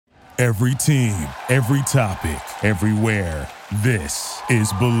Every team, every topic, everywhere. This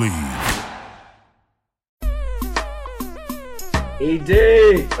is Believe.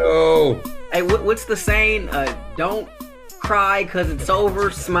 ED. Oh. Hey, what's the saying? Don't cry because it's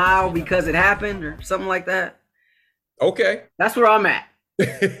over, smile because it happened, or something like that? Okay. That's where I'm at.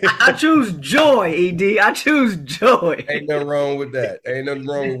 I choose joy, ED. I choose joy. Ain't nothing wrong with that. Ain't nothing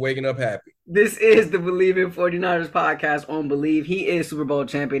wrong with waking up happy. This is the Believe in 49ers podcast on Believe. He is Super Bowl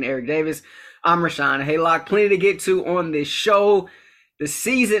champion Eric Davis. I'm Rashawn Haylock. Plenty to get to on this show. The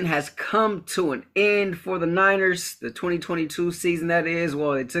season has come to an end for the Niners. The 2022 season, that is.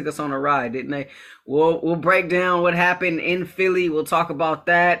 Well, they took us on a ride, didn't they? We'll break down what happened in Philly. We'll talk about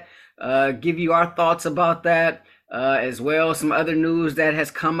that. Give you our thoughts about that. As well, some other news that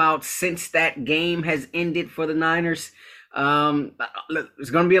has come out since that game has ended for the Niners. It's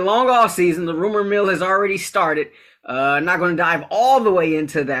going to be a long off season. The rumor mill has already started. Not going to dive all the way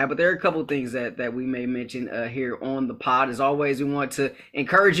into that, but there are a couple things that we may mention here on the pod. As always, we want to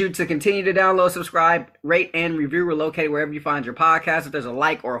encourage you to continue to download, subscribe, rate, and review. We're located wherever you find your podcast. If there's a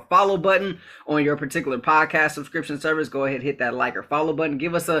like or a follow button on your particular podcast subscription service, go ahead, hit that like or follow button.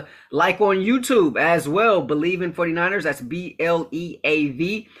 Give us a like on YouTube as well. Believe in 49ers. That's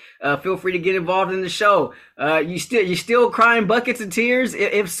BLEAV. Feel free to get involved in the show. You still crying buckets of tears?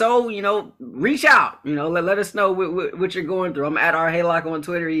 If so, reach out. Let us know what you're going through. I'm at R Haylock on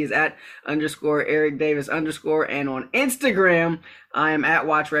Twitter. He is at _Eric Davis _ and on Instagram, I am at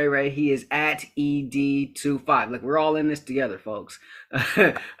Watch Ray Ray. He is at ED25. Look, we're all in this together, folks.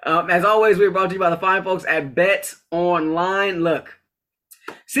 As always, we're brought to you by the fine folks at Bet Online. Look,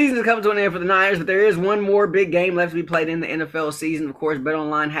 season is coming to an end for the Niners, but there is one more big game left to be played in the NFL season. Of course,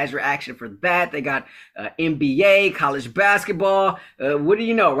 BetOnline has your action for that. They got NBA, college basketball. What do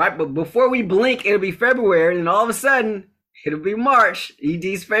you know, right? But before we blink, it'll be February, and all of a sudden, it'll be March,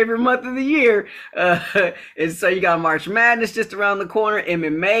 ED's favorite month of the year. And so you got March Madness just around the corner,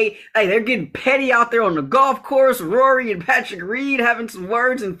 MMA. Hey, they're getting petty out there on the golf course. Rory and Patrick Reed having some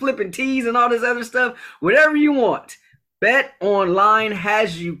words and flipping tees and all this other stuff. Whatever you want. Bet Online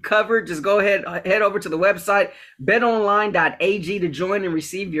has you covered. Just go ahead, head over to the website, betonline.ag to join and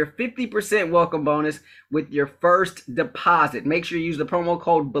receive your 50% welcome bonus with your first deposit. Make sure you use the promo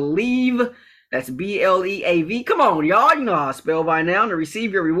code BELIEVE. That's BLEAV. Come on, y'all. You know how to spell by now. To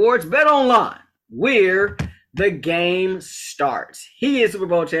receive your rewards, Bet Online, where the game starts. He is Super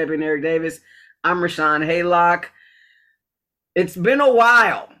Bowl champion Eric Davis. I'm Rashawn Haylock. It's been a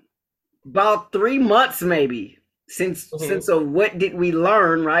while, about 3 months maybe, since what did we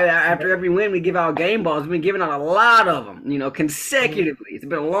learn, right? After every win, we give out game balls. We've been giving out a lot of them, consecutively. It's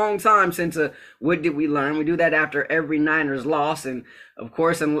been a long time since what did we learn. We do that after every Niners loss. And, of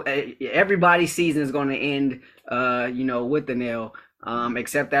course, everybody's season is going to end, with the nail,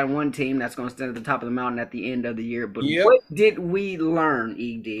 except that one team that's going to stand at the top of the mountain at the end of the year. But What did we learn,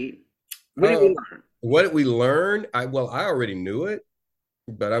 ED? What did we learn? What did we learn? I already knew it,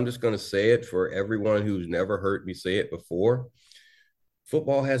 but I'm just going to say it for everyone who's never heard me say it before.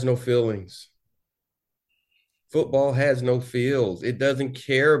 Football has no feelings. Football has no feels. It doesn't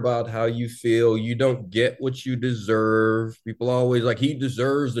care about how you feel. You don't get what you deserve. People always like, he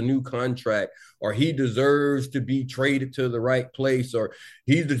deserves a new contract, or he deserves to be traded to the right place, or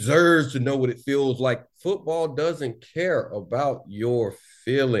he deserves to know what it feels like. Football doesn't care about your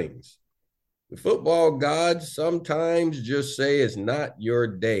feelings. The football gods sometimes just say it's not your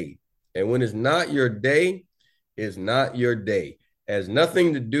day. And when it's not your day, it's not your day. It has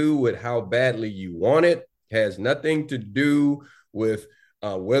nothing to do with how badly you want it. It has nothing to do with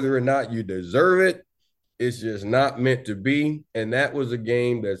whether or not you deserve it. It's just not meant to be. And that was a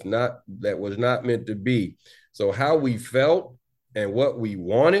game that was not meant to be. So how we felt and what we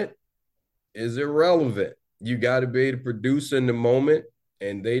wanted is irrelevant. You got to be able to produce in the moment.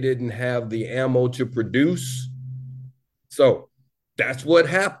 And they didn't have the ammo to produce. So that's what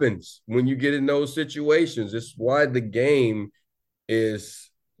happens when you get in those situations. It's why the game is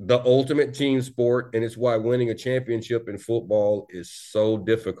the ultimate team sport, and it's why winning a championship in football is so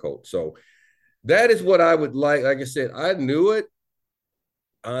difficult. So that is what I would like. Like I said, I knew it.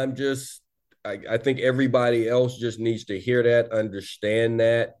 I think everybody else just needs to hear that, understand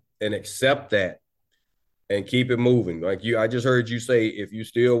that, and accept that. And keep it moving. I just heard you say, if you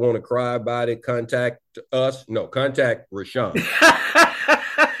still want to cry about it, contact us. No, contact Rashawn.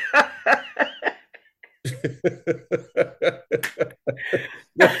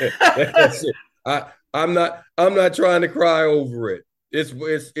 That's it. I'm not trying to cry over it.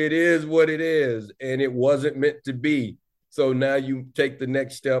 It is what it is, and it wasn't meant to be. So now you take the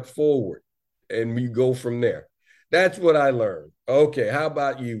next step forward, and we go from there. That's what I learned. Okay, how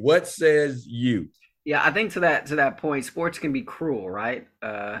about you? What says you? Yeah, I think to that point, sports can be cruel, right?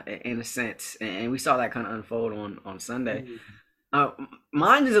 In a sense, and we saw that kind of unfold on Sunday. Uh,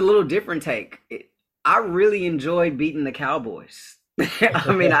 Mine is a little different take. I really enjoyed beating the Cowboys.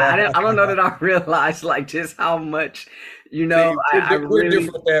 I mean, I don't know that I realized like just how much, See, I we're really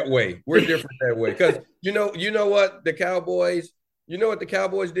different that way. We're different that way because you know what the Cowboys, you know what the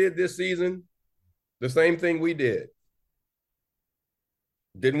Cowboys did this season? The same thing we did.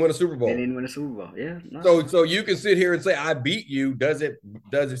 Didn't win a Super they Bowl. didn't win a Super Bowl. Yeah, no, So you can sit here and say I beat you. Does it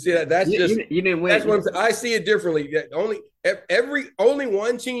see that? That's just you didn't that's what win. I'm saying. I see it differently. Only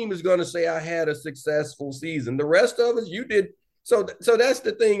one team is going to say I had a successful season. The rest of us, you did. So that's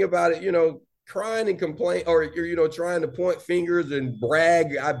the thing about it. Crying and complain, or trying to point fingers and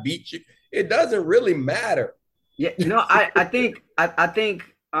brag. I beat you. It doesn't really matter. Yeah, I think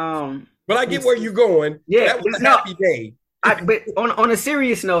But I get where you're going. yeah, That was a no, happy day. but on a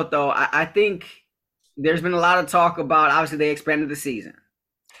serious note though, I think there's been a lot of talk about obviously they expanded the season.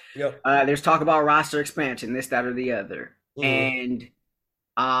 Yep. There's talk about roster expansion, this, that, or the other. Mhm.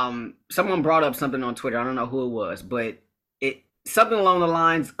 And someone brought up something on Twitter. I don't know who it was, but something along the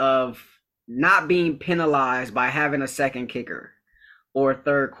lines of not being penalized by having a second kicker or a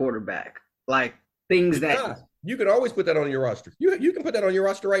third quarterback. Like things that Yeah. You can always put that on your roster. You can put that on your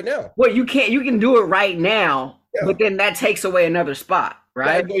roster right now. well, you can do it right now, Yeah. but then that takes away another spot,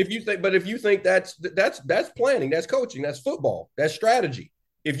 right? But if you think that's planning, that's coaching, that's football, that's strategy.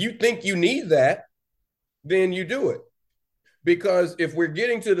 If you think you need that, then you do it. Because if we're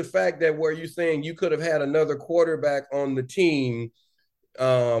getting to the fact that where you're saying you could have had another quarterback on the team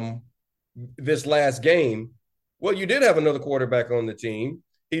this last game, well, you did have another quarterback on the team.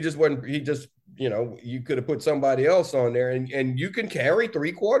 He just wasn't. He just you could have put somebody else on there, and you can carry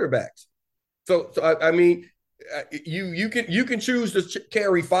three quarterbacks. So I mean, you can choose to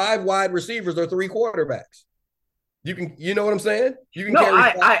carry five wide receivers or three quarterbacks. You know what I'm saying? You can No,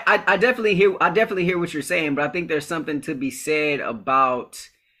 carry I definitely hear what you're saying, but I think there's something to be said about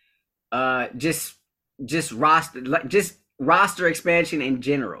just roster expansion in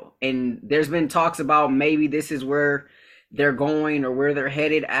general. And there's been talks about maybe this is where they're going or where they're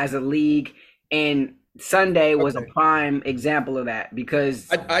headed as a league. And Sunday was a prime example of that because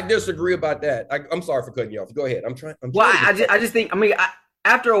I disagree about that. I'm sorry for cutting you off. Go ahead. I'm trying. I just think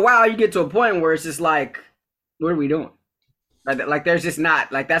after a while you get to a point where it's just like, what are we doing? Like there's just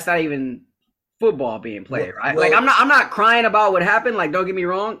not like that's not even football being played, right? Well, like I'm not crying about what happened. Like don't get me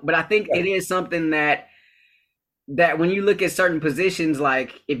wrong, but I think it is something that when you look at certain positions,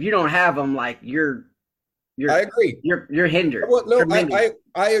 like if you don't have them, like I agree. You're hindered. Well, no, Tremendous.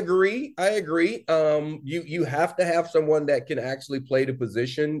 I agree. I agree. You have to have someone that can actually play the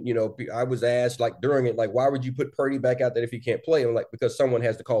position. I was asked like during it, like, why would you put Purdy back out there if he can't play? I'm like, because someone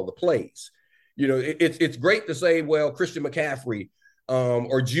has to call the plays. It's great to say, well, Christian McCaffrey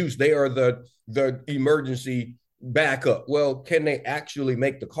or Juice, they are the emergency backup. Well, can they actually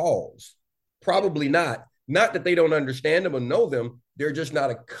make the calls? Probably not. Not that they don't understand them or know them. They're just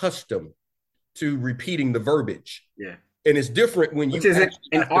not accustomed to repeating the verbiage. Yeah. And it's different when Which you is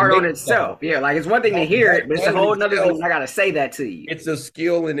an art on itself. Yeah, like it's one thing to hear it, but it's a whole other thing when I gotta say that to you. It's a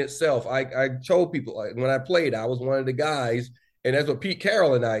skill in itself. I told people when I played, I was one of the guys, and that's what Pete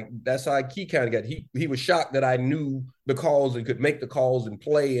Carroll and that's how he kind of got. He was shocked that I knew the calls and could make the calls and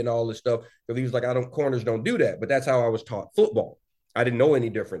play and all this stuff. Because he was like, corners don't do that. But that's how I was taught football. I didn't know any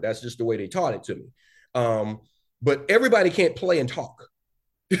different. That's just the way they taught it to me. But everybody can't play and talk.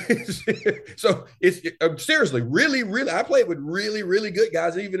 So it's seriously really, really. I played with really, really good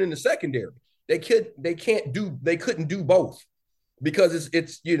guys, even in the secondary. They couldn't do both because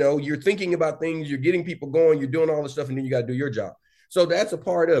it's you're thinking about things, you're getting people going, you're doing all this stuff, and then you got to do your job. So that's a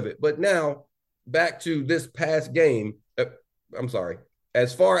part of it. But now back to this past game. I'm sorry.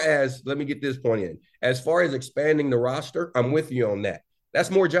 As far as let me get this point in. As far as expanding the roster, I'm with you on that.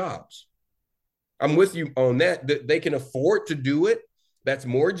 That's more jobs. I'm with you on that. They can afford to do it. That's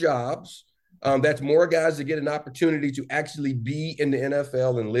more jobs. That's more guys that get an opportunity to actually be in the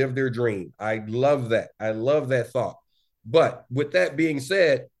NFL and live their dream. I love that. I love that thought. But with that being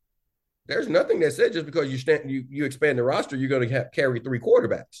said, there's nothing that said just because you expand the roster, you're going to carry three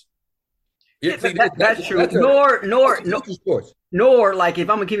quarterbacks. That's true. Nor like if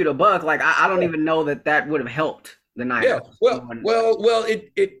I'm gonna give you the buck, like I don't even know that would have helped the Niners. Yeah. Well,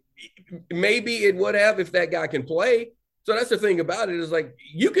 it maybe it would have if that guy can play. So that's the thing about it is like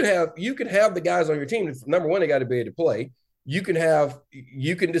you can have the guys on your team. Number one, they got to be able to play. You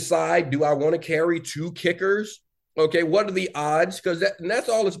can decide, do I want to carry two kickers? Okay, what are the odds? Because that's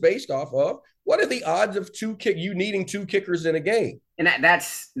all it's based off of. What are the odds of you needing 2 kickers in a game? And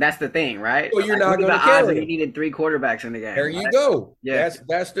that's the thing, right? So you're Like, not what are going the to odds carry that you him. needed 3 quarterbacks in the game? There you Right? go. Yeah.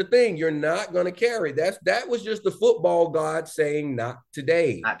 That's the thing. You're not going to carry. That was just the football god saying, not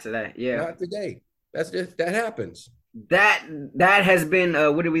today. Not today. Yeah. Not today. That happens. That has been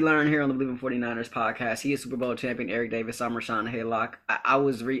what did we learn here on the Believe in 49ers podcast? He is Super Bowl champion Eric Davis. I'm Rashawn Haylock.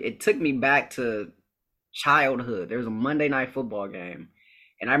 It took me back to childhood. There was a Monday Night Football game,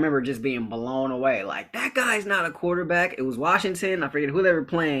 and I remember just being blown away. Like, that guy's not a quarterback. It was Washington. I forget who they were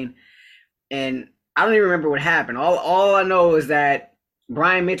playing, and I don't even remember what happened. All I know is that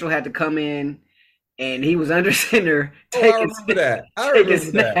Brian Mitchell had to come in, and he was under center. I remember that.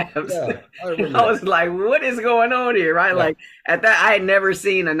 Yeah, I was like, what is going on here, right? Yeah. Like, at that, I had never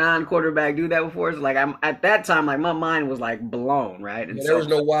seen a non-quarterback do that before. So, like, at that time, like, my mind was, like, blown, right? And there was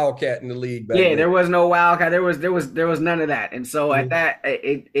no wildcat in the league back then. There was no wildcat. There was none of that. And so at that,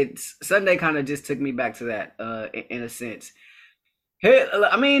 it's Sunday kind of just took me back to that in a sense. Here's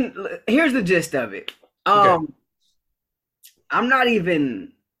the gist of it. Okay. I'm not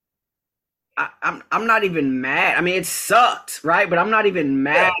even mad. I mean, it sucked, right? But I'm not even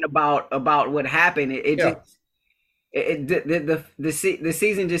mad about what happened. The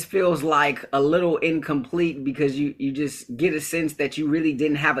season just feels like a little incomplete because you just get a sense that you really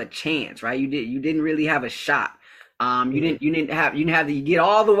didn't have a chance, right? You didn't really have a shot. You get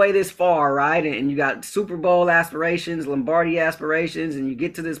all the way this far, right? And you got Super Bowl aspirations, Lombardi aspirations, and you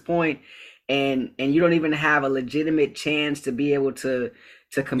get to this point, and you don't even have a legitimate chance to be able to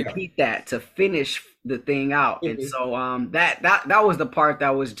compete to finish the thing out. And so that was the part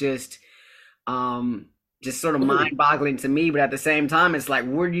that was just sort of mind-boggling to me. But at the same time, it's like,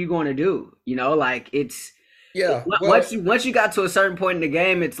 what are you going to do? You know, like once you got to a certain point in the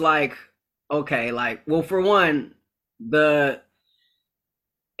game, it's like, okay, like, well, for one, I'm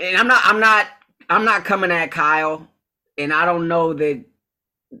not coming at Kyle, and I don't know that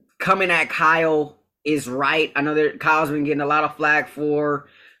coming at Kyle is right. I know that Kyle's been getting a lot of flack for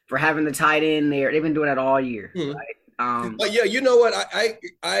having the tight end there. They've been doing that all year. Right? But yeah, you know what?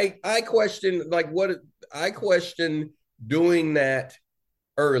 I question doing that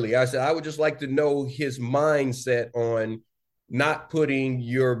early. I said I would just like to know his mindset on not putting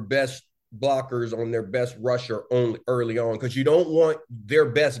your best blockers on their best rusher early on, because you don't want their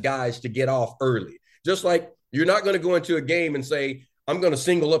best guys to get off early. Just like you're not going to go into a game and say, I'm going to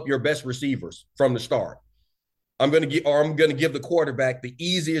single up your best receivers from the start. I'm going to give the quarterback the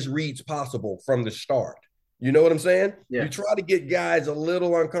easiest reads possible from the start. You know what I'm saying? Yeah. You try to get guys a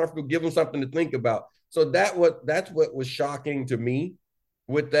little uncomfortable, give them something to think about. So that's what was shocking to me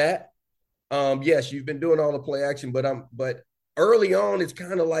with that. Yes, you've been doing all the play action, but early on, it's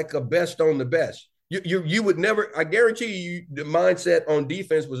kind of like a best on the best. You would never, I guarantee you, the mindset on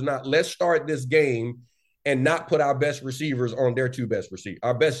defense was not, let's start this game and not put our best receivers on their 2 best receivers,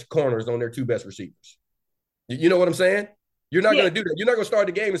 our best corners on their 2 best receivers. You know what I'm saying? You're not going to do that. You're not going to start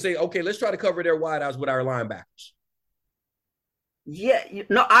the game and say, okay, let's try to cover their wideouts with our linebackers. Yeah,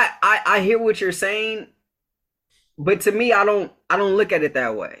 no, I hear what you're saying, but to me, I don't look at it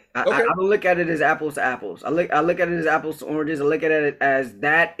that way. I don't look at it as apples to apples. I look at it as apples to oranges. I look at it as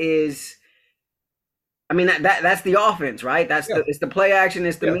that is. I mean, that's the offense, right? It's the play action,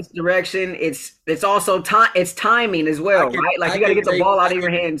 it's the misdirection, it's also time, it's timing as well, right? Like, you got to get the ball out of your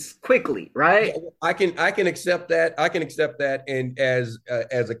hands quickly, right? I can accept that. I can accept that, and as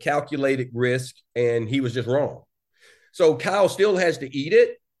a calculated risk, and he was just wrong. So Kyle still has to eat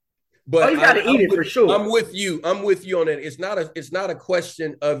it, but he's got to eat it for sure. I'm with you on that. It's not a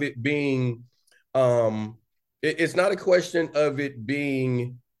question of it being, it's not a question of it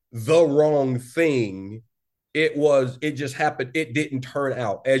being the wrong thing. It just happened. It didn't turn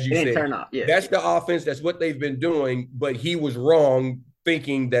out, as you said. Turn out. Yeah. That's the offense. That's what they've been doing. But he was wrong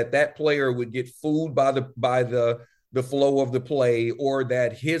thinking that player would get fooled by the flow of the play, or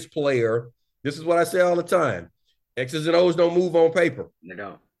that his player. This is what I say all the time: X's and O's don't move on paper. They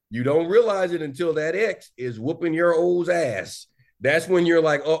don't. You don't realize it until that X is whooping your O's ass. That's when you're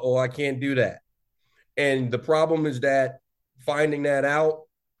like, I can't do that. And the problem is that finding that out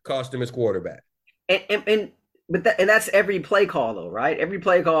cost him his quarterback. But that's every play call, though, right? Every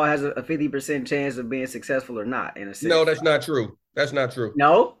play call has a 50% chance of being successful or not, in a sense. No, that's not true. That's not true.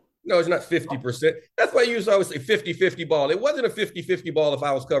 No, it's not 50%. That's why you always say 50-50 ball. It wasn't a 50-50 ball if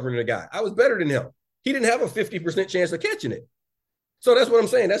I was covering a guy. I was better than him. He didn't have a 50% chance of catching it. So that's what I'm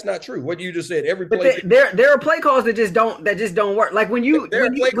saying. That's not true. What you just said, every play. There are play calls that just don't work. Like when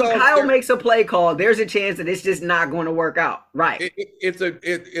Kyle makes a play call, there's a chance that it's just not going to work out. Right.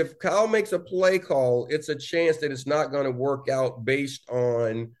 If Kyle makes a play call, it's a chance that it's not going to work out based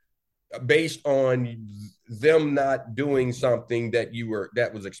on based on them not doing something that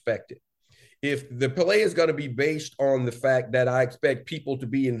was expected. If the play is going to be based on the fact that I expect people to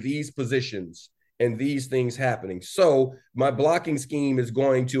be in these positions and these things happening, so my blocking scheme is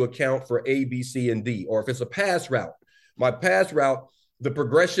going to account for A, B, C, and D. Or if it's a pass route, my pass route, the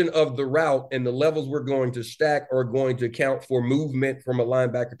progression of the route and the levels we're going to stack are going to account for movement from a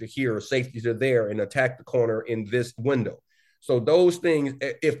linebacker to here, or safety to there, and attack the corner in this window. So those things,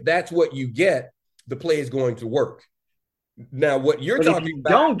 if that's what you get, the play is going to work. Now, what you're talking about,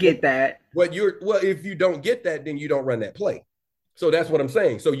 don't get that. If you don't get that, then you don't run that play. So that's what I'm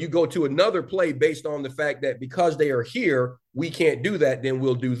saying. So you go to another play based on the fact that because they are here, we can't do that, then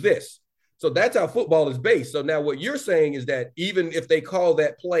we'll do this. So that's how football is based. So now what you're saying is that even if they call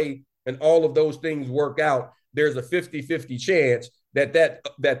that play and all of those things work out, there's a 50-50 chance that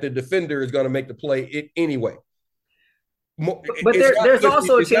the defender is going to make the play anyway. But there's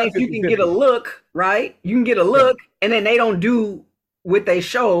also a chance you can get a look, right? You can get a look, and then they don't do what they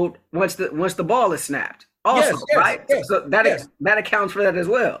showed once the ball is snapped. Also, right? So that accounts for that as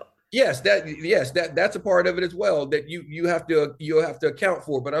well. Yes, that's a part of it as well that you have to account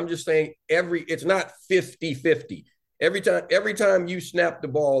for. But I'm just saying it's not 50-50. Every time you snap the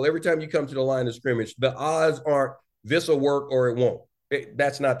ball, every time you come to the line of scrimmage, the odds aren't this will work or it won't.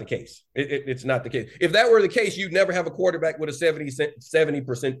 That's not the case. It's not the case. If that were the case, you'd never have a quarterback with a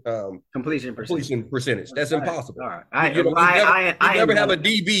 70% completion percentage. That's impossible. All right. You never have a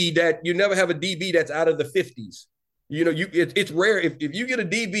DB that's out of the 50s. It's rare if you get a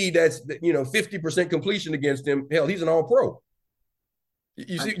DB that's 50% completion against him. Hell, he's an all-pro.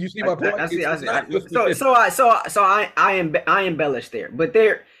 You see my point? I see. So I embellish there, but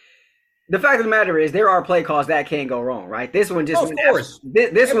there. The fact of the matter is, there are play calls that can go wrong, right? This one just went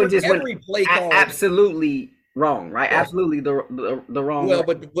absolutely wrong, right? Yeah. Absolutely the wrong. Well,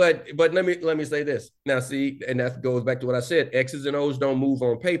 way. but let me say this now. See, and that goes back to what I said: X's and O's don't move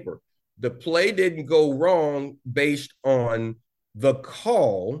on paper. The play didn't go wrong based on the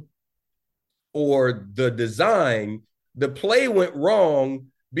call or the design. The play went wrong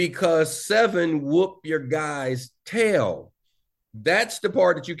because 7 whooped your guy's tail. That's the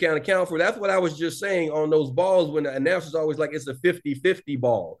part that you can't account for. That's what I was just saying on those balls when the announcer's always like it's a 50-50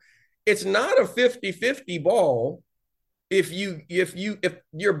 ball. It's not a 50-50 ball if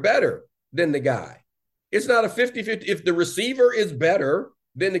you're better than the guy. It's not a 50-50. If the receiver is better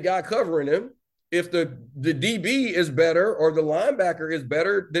than the guy covering him, if the DB is better or the linebacker is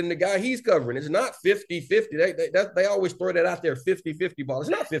better than the guy he's covering. It's not 50-50. They always throw that out there, 50-50 ball. It's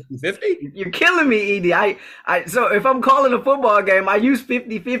not 50-50. You're killing me, Edie. So if I'm calling a football game, I use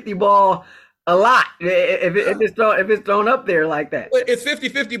 50-50 ball a lot if it's thrown up there like that. But it's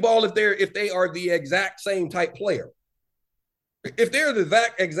 50-50 ball if they are the exact same type player. If they're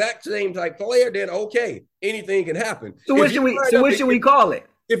the exact same type player, then okay, anything can happen. So what should we call it?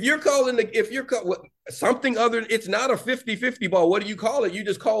 If you're calling something other, it's not a 50-50 ball. What do you call it? You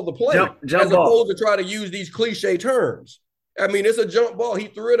just call the play jump as ball. Opposed to try to use these cliche terms. I mean, it's a jump ball. He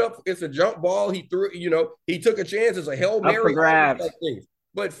threw it up. It's a jump ball. He threw, he took a chance. It's a Hail Mary.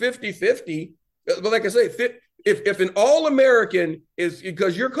 But 50-50, but like I say, if an All-American is,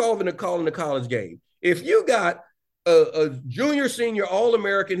 because you're calling the college game, if you got a junior, senior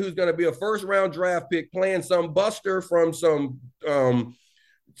All-American who's going to be a first-round draft pick playing some buster from some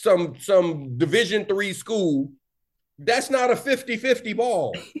Division III school, that's not a 50-50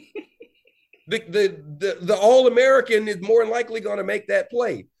 ball. The All-American is more likely going to make that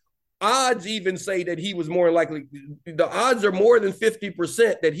play. Odds even say that he was more likely. The odds are more than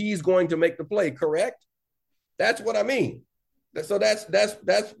 50% that he's going to make the play, correct? That's what I mean. So that's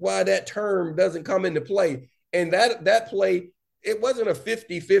why that term doesn't come into play. And that play, it wasn't a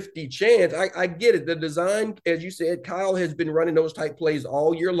 50-50 chance. I get it. The design, as you said, Kyle has been running those type plays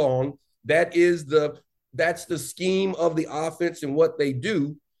all year long. That's the scheme of the offense and what they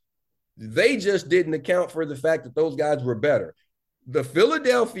do. They just didn't account for the fact that those guys were better. The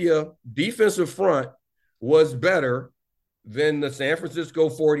Philadelphia defensive front was better than the San Francisco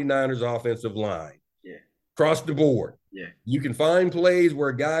 49ers offensive line. Yeah. Across the board. Yeah. You can find plays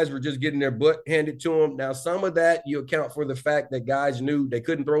where guys were just getting their butt handed to them. Now, some of that you account for the fact that guys knew they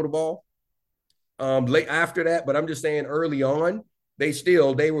couldn't throw the ball late after that. But I'm just saying early on, they kind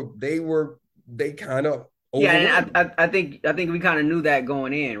of. Yeah, and I think we kind of knew that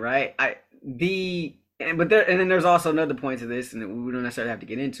going in, right? And then there's also another point to this, and we don't necessarily have to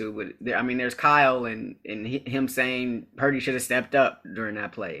get into. But there's Kyle and him saying Purdy should have stepped up during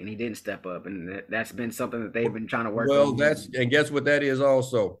that play, and he didn't step up, and that's been something that they've been trying to work on. Well, and guess what that is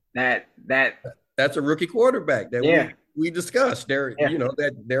also. That that's a rookie quarterback that Yeah. we discussed. There, Yeah.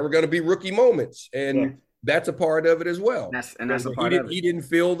 that there were going to be rookie moments, and Yeah. that's a part of it as well. That's a part of it. He didn't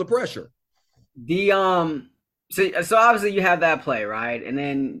feel the pressure. The so obviously you have that play, right? And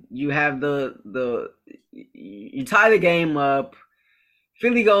then you have you tie the game up.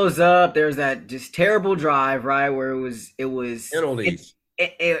 Philly goes up. There's that just terrible drive, right? Where it was Penalties.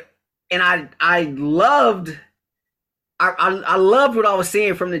 And I loved I loved what I was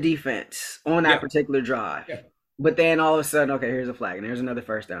seeing from the defense on that particular drive. Yeah. But then all of a sudden, okay, here's a flag, and there's another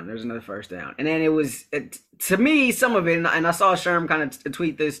first down. There's another first down. And then to me, some of it, and I saw Sherm kind of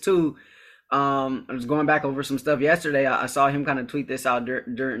tweet this too. I was going back over some stuff yesterday. I saw him kind of tweet this out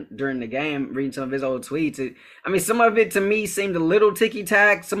during the game, reading some of his old tweets. Some of it to me seemed a little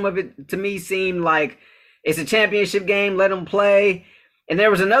ticky-tack. Some of it to me seemed like it's a championship game, let them play. And there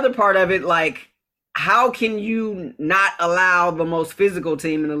was another part of it, like, how can you not allow the most physical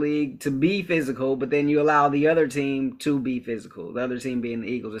team in the league to be physical, but then you allow the other team to be physical, the other team being the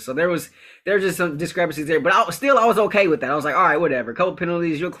Eagles? So there's just some discrepancies there, but I was okay with that. I was like, all right, whatever, couple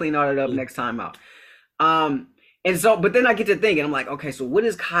penalties, you'll clean all it up next time out. And so, but then I get to thinking, I'm like, okay, so what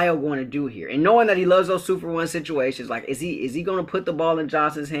is Kyle going to do here? And knowing that he loves those Super One situations, like, is he going to put the ball in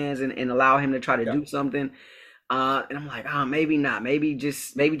Johnson's hands and allow him to try to do something? And I'm like, maybe not, maybe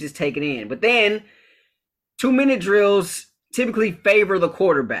just take it in. But then 2-minute drills typically favor the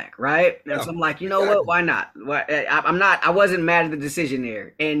quarterback, right? And so I'm like, you know what? Why not? I wasn't mad at the decision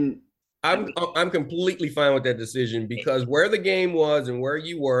there. And I'm completely fine with that decision, because where the game was and where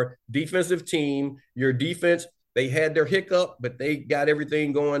you were, defensive team, your defense, they had their hiccup, but they got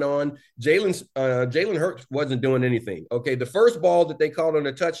everything going on. Jalen Hurts wasn't doing anything. Okay, the first ball that they called on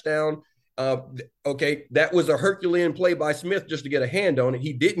a touchdown, okay, that was a Herculean play by Smith just to get a hand on it.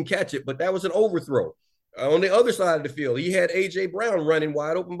 He didn't catch it, but that was an overthrow. On the other side of the field, he had A.J. Brown running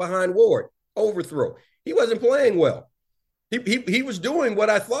wide open behind Ward. Overthrow. He wasn't playing well. He was doing what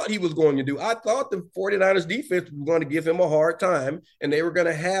I thought he was going to do. I thought the 49ers defense was going to give him a hard time, and they were going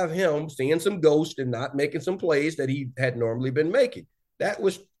to have him seeing some ghost and not making some plays that he had normally been making. That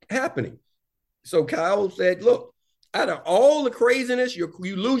was happening. So Kyle said, look, out of all the craziness, you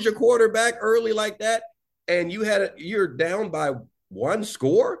lose your quarterback early like that, and you're down by one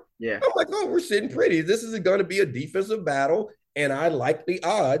score. Yeah. I'm like, oh, we're sitting pretty. This is going to be a defensive battle, and I like the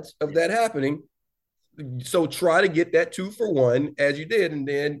odds of that happening. So try to get that 2-for-1 as you did, and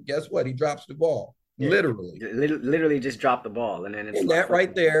then guess what? He drops the ball. Yeah. Literally just dropped the ball, and then it's that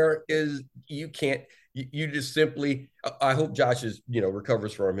right there is you can't. You just simply. I hope Josh is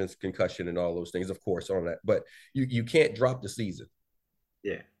recovers from his concussion and all those things, of course, on that. But you can't drop the season.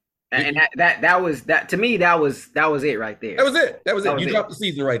 Yeah. And that was to me, that was it right there. That was it. You dropped the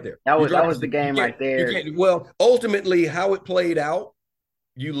season right there. That was the game right there. Well, ultimately, how it played out,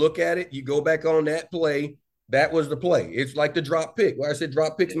 you look at it, you go back on that play. That was the play. It's like the drop pick. Why I said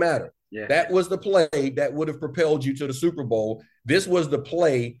drop picks matter. Yeah. That was the play that would have propelled you to the Super Bowl. This was the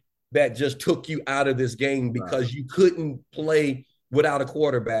play that just took you out of this game because you couldn't play without a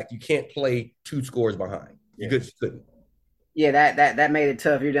quarterback. You can't play 2 scores behind. You just couldn't. Yeah, that made it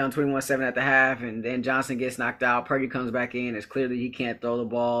tough. You're down 21-7 at the half, and then Johnson gets knocked out. Purdy comes back in. It's clear that he can't throw the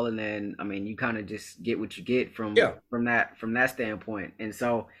ball, and then you kind of just get what you get from that standpoint. And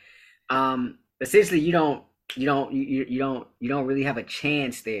so, essentially, you don't really have a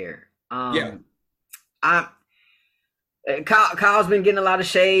chance there. Kyle's been getting a lot of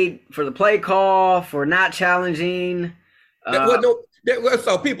shade for the play call, for not challenging.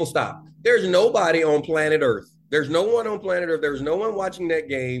 So people stop. There's nobody on planet Earth. There's no one on planet Earth. There's no one watching that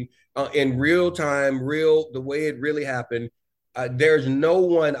game in real time, the way it really happened. There's no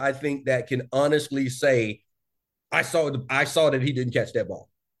one, I think, that can honestly say, I saw that he didn't catch that ball.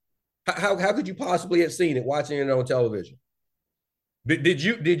 How could you possibly have seen it watching it on television? Did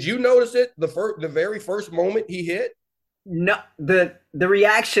you notice it the very first moment he hit? No, the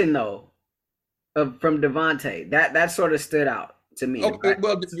reaction though from Devontae that sort of stood out to me. Okay,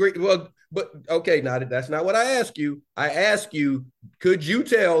 right? But okay, now that's not what I asked you. I asked you, could you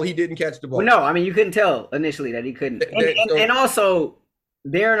tell he didn't catch the ball? Well, no, you couldn't tell initially that he couldn't. And also,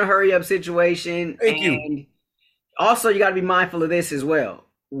 they're in a hurry-up situation. Thank you. Also, you got to be mindful of this as well.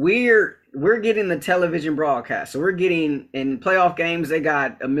 We're getting the television broadcast. So we're getting, in playoff games, they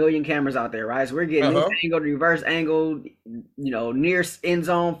got a million cameras out there, right? So we're getting this angle, reverse angle, near end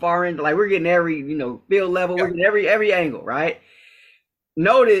zone, far end. Like, we're getting every, field level. Yeah. We're getting every angle, right?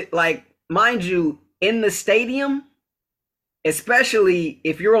 Noted, mind you, in the stadium, especially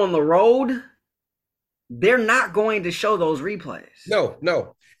if you're on the road, they're not going to show those replays. No.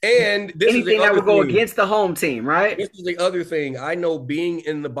 And this anything is the that other would go thing. against the home team, right? This is the other thing. I know being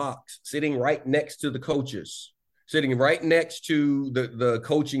in the box, sitting right next to the coaches, sitting right next to the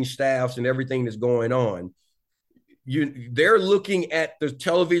coaching staffs and everything that's going on. They're looking at the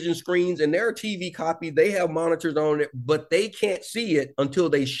television screens and their TV copy. They have monitors on it, but they can't see it until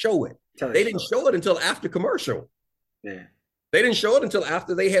they show it. They didn't show it until after commercial. Yeah. They didn't show it until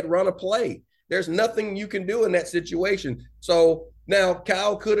after they had run a play. There's nothing you can do in that situation. So now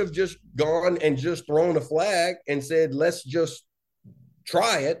Kyle could have just gone and just thrown a flag and said, let's just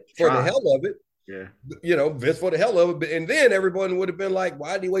try it for the hell of it. Yeah. Just for the hell of it. And then everyone would have been like,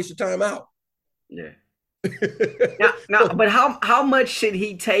 why did he waste your time out? Yeah. now, but how much should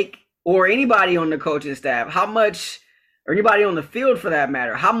he take, or anybody on the coaching staff, how much, or anybody on the field for that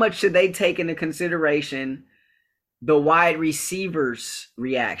matter, how much should they take into consideration the wide receiver's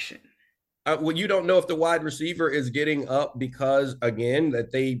reaction? Well, you don't know if the wide receiver is getting up because, again,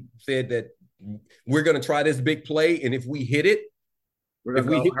 that they said that we're going to try this big play, and if we hit it, if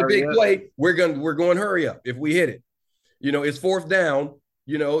we hit the big play, we're going to hurry up. If we hit it, it's fourth down,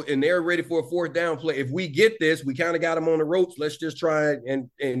 and they're ready for a fourth down play. If we get this, we kind of got them on the ropes. Let's just try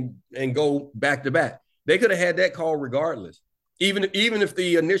and go back to back. They could have had that call regardless. Even if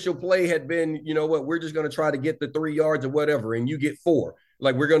the initial play had been, we're just going to try to get the 3 yards or whatever, and you get 4.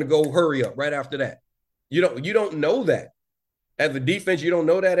 Like, we're going to go hurry up right after that. You don't know that as a defense. You don't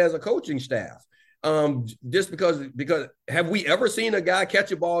know that as a coaching staff. Just because have we ever seen a guy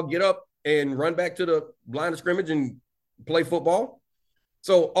catch a ball, get up and run back to the line of scrimmage and play football?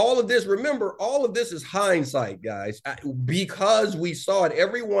 So all of this is hindsight, guys, because we saw it.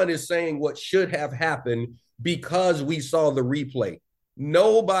 Everyone is saying what should have happened because we saw the replay.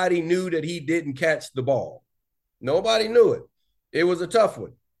 Nobody knew that he didn't catch the ball. Nobody knew it. It was a tough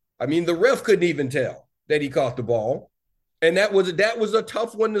one. I mean, the ref couldn't even tell that he caught the ball. And that was a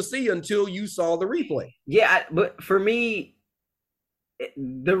tough one to see until you saw the replay. Yeah, but for me,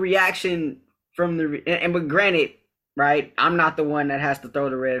 the reaction from but granted, right, I'm not the one that has to throw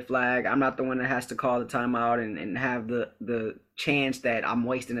the red flag. I'm not the one that has to call the timeout and have the chance that I'm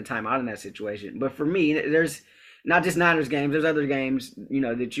wasting the timeout in that situation. But for me, there's not just Niners games. There's other games,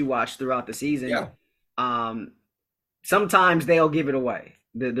 that you watch throughout the season. Yeah. Sometimes they'll give it away.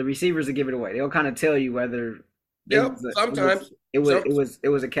 The receivers will give it away. They'll kind of tell you whether sometimes it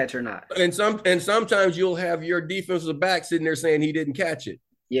was a catch or not. And sometimes you'll have your defensive back sitting there saying he didn't catch it.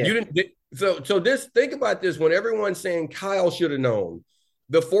 Yeah. You didn't. So this, think about this. When everyone's saying Kyle should have known,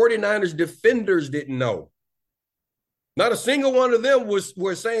 the 49ers defenders didn't know. Not a single one of them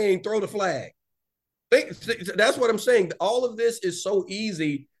were saying throw the flag. That's what I'm saying. All of this is so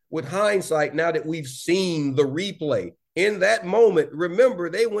easy with hindsight now that we've seen the replay. In that moment, remember,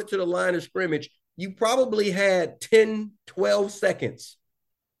 they went to the line of scrimmage. You probably had 10, 12 seconds,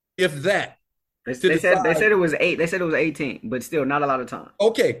 if that. They said it was 8. They said it was 18, but still not a lot of time.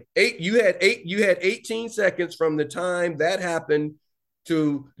 Okay, 8. You had 18 seconds from the time that happened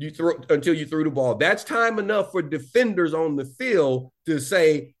until you threw the ball. That's time enough for defenders on the field to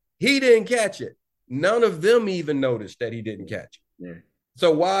say he didn't catch it. None of them even noticed that he didn't catch it. Yeah.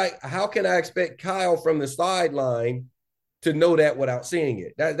 So how can I expect Kyle from the sideline to know that without seeing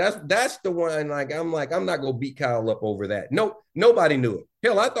it? That's the one. I'm not gonna beat Kyle up over that. No, nobody knew it.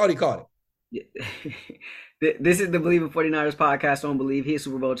 Hell, I thought he caught it. Yeah. This is the Believe in 49ers podcast on Believe. He's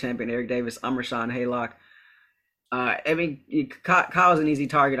Super Bowl champion Eric Davis. I'm Rashawn Haylock. I mean, Kyle's an easy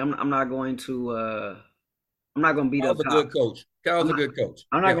target. I'm not going to beat up Kyle. Kyle's a good coach. Kyle's a good coach.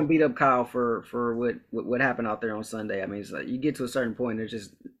 I'm not going to beat up Kyle for what happened out there on Sunday. I mean, it's like you get to a certain point,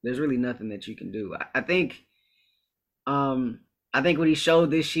 there's really nothing that you can do. I think what he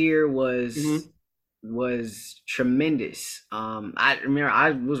showed this year was tremendous. I remember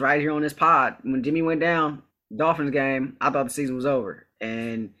I was right here on this pod when Jimmy went down, Dolphins game. I thought the season was over,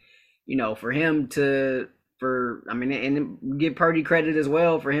 and for him and give Purdy credit as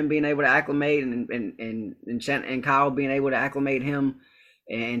well for him being able to acclimate and Kyle being able to acclimate him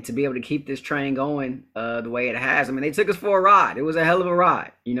and to be able to keep this train going the way it has. I mean, they took us for a ride. It was a hell of a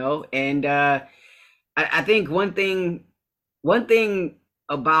ride, and I think one thing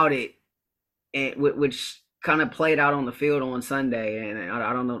about it, which kind of played out on the field on Sunday, and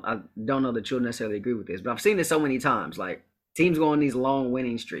I don't know that you'll necessarily agree with this, but I've seen this so many times, like teams go on these long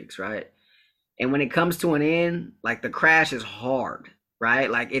winning streaks, right? And when it comes to an end, like the crash is hard,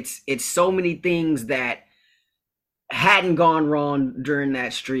 right? Like it's so many things that hadn't gone wrong during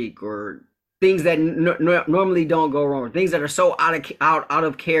that streak, or things that normally don't go wrong, or things that are so out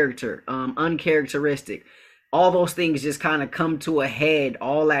of character, uncharacteristic. All those things just kind of come to a head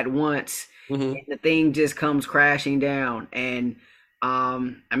all at once. Mm-hmm. and the thing just comes crashing down. And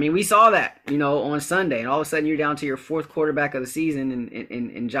I mean, we saw that, on Sunday, and all of a sudden you're down to your fourth quarterback of the season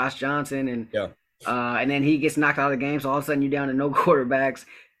in Josh Johnson, and Yeah. then he gets knocked out of the game. So all of a sudden you're down to no quarterbacks,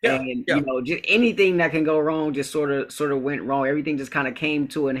 Yeah. and Yeah. just anything that can go wrong just sort of went wrong. Everything just kind of came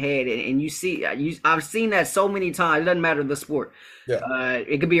to an head, and I've seen that so many times. It doesn't matter the sport. Yeah.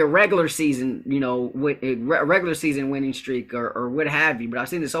 It could be a regular season, regular season winning streak or what have you. But I've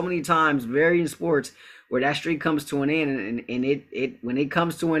seen it so many times, varying sports, where that streak comes to an end, and it when it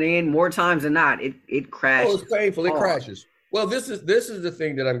comes to an end, more times than not, it crashes. Oh, it's painful. It hard. crashes. Well, this is the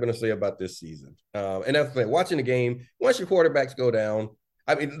thing that I'm going to say about this season. And that's the thing. Watching the game, once your quarterbacks go down,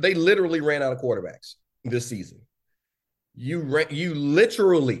 I mean, they literally ran out of quarterbacks this season. You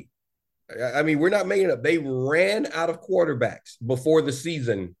literally, I mean, we're not making it up. They ran out of quarterbacks before the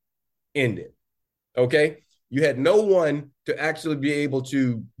season ended. Okay? You had no one to actually be able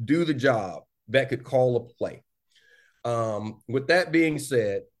to do the job that could call a play. With that being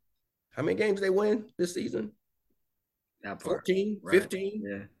said, how many games they win this season? 14, 15?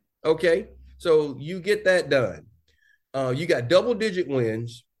 Right. Yeah. Okay. So you get that done. You got double-digit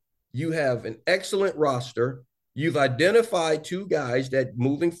wins. You have an excellent roster. You've identified two guys that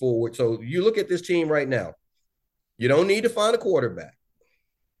moving forward. So you look at this team right now. You don't need to find a quarterback.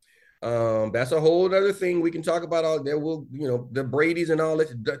 That's a whole other thing we can talk about. All there will, the Brady's and all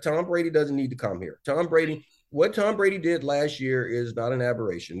that. Tom Brady doesn't need to come here. What Tom Brady did last year is not an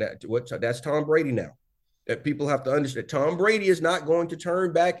aberration. That's Tom Brady now. That people have to understand. Tom Brady is not going to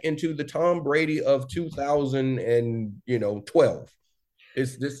turn back into the Tom Brady of 2012.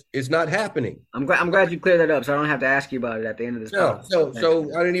 It's not happening. I'm glad you cleared that up, so I don't have to ask you about it at the end of this. No, so we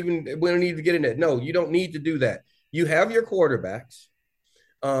don't need to get in that. No, you don't need to do that. You have your quarterbacks.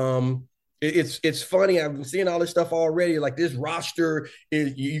 It's funny. I've been seeing all this stuff already. Like this roster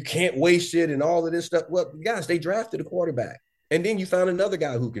is you can't waste it and all of this stuff. Well, guys, they drafted a quarterback, and then you found another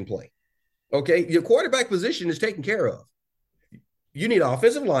guy who can play. Okay, your quarterback position is taken care of. You need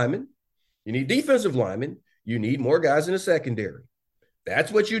offensive linemen. You need defensive linemen. You need more guys in the secondary.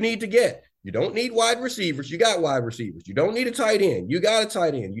 That's what you need to get. You don't need wide receivers. You got wide receivers. You don't need a tight end. You got a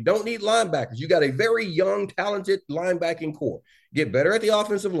tight end. You don't need linebackers. You got a very young, talented linebacking core. Get better at the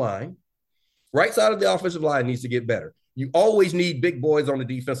offensive line. Right side of the offensive line needs to get better. You always need big boys on the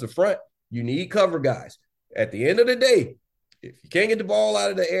defensive front. You need cover guys. At the end of the day, if you can't get the ball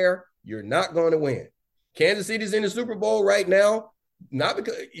out of the air, you're not going to win. Kansas City's in the Super Bowl right now, not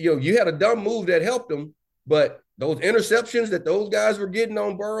because you had a dumb move that helped them, but those interceptions that those guys were getting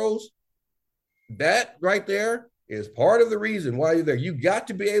on Burrows, that right there is part of the reason why you're there. You got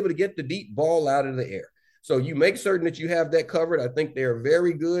to be able to get the deep ball out of the air. So you make certain that you have that covered. I think they're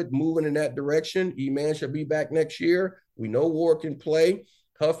very good moving in that direction. E-Man should be back next year. We know Ward can play.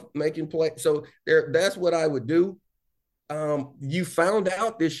 Huff making play. So that's what I would do. You found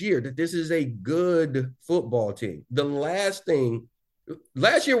out this year that this is a good football team. Last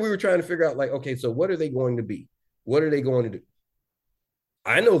year we were trying to figure out, like, okay, so what are they going to be? What are they going to do?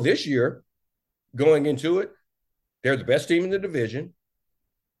 I know this year, going into it, they're the best team in the division.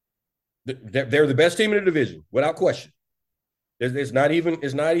 They're the best team in the division, without question. It's not even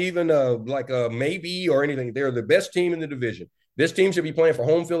like a maybe or anything. They're the best team in the division. This team should be playing for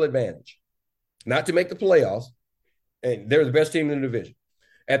home field advantage, not to make the playoffs. And they're the best team in the division.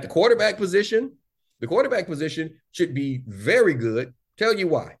 At the quarterback position should be very good. Tell you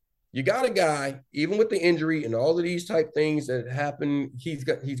why. You got a guy, even with the injury and all of these type things that happen,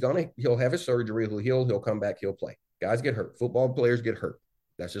 he'll have his surgery, he'll come back, he'll play. Guys get hurt. Football players get hurt.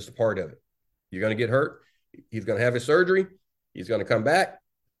 That's just a part of it. You're going to get hurt. He's going to have his surgery. He's going to come back.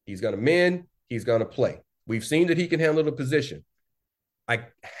 He's going to mend. He's going to play. We've seen that he can handle the position. I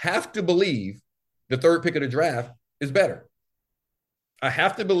have to believe the third pick of the draft is better. I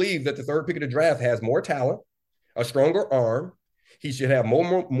have to believe that the third pick of the draft has more talent, a stronger arm. He should have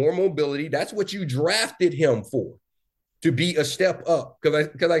more mobility. That's what you drafted him for, to be a step up.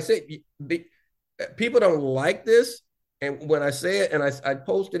 Because I said people don't like this. And when I say it, and I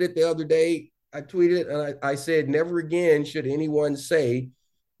posted it the other day, I tweeted it, and I said, never again should anyone say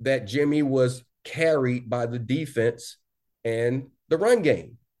that Jimmy was carried by the defense and the run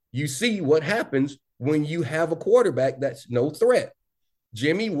game. You see what happens when you have a quarterback that's no threat.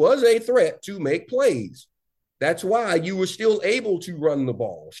 Jimmy was a threat to make plays. That's why you were still able to run the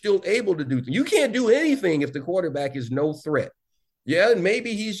ball, still able to do things. You can't do anything if the quarterback is no threat. Yeah, and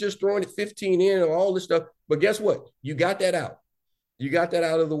maybe he's just throwing it 15 in and all this stuff. But guess what? You got that out. You got that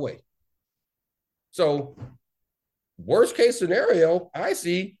out of the way. So worst case scenario, I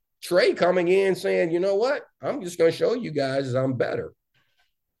see Trey coming in saying, you know what? I'm just going to show you guys I'm better.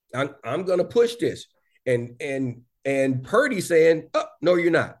 I'm going to push this. And Purdy saying, oh, no,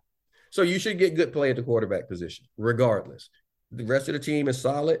 you're not. So you should get good play at the quarterback position, regardless. The rest of the team is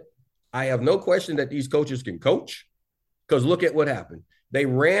solid. I have no question that these coaches can coach, because look at what happened. They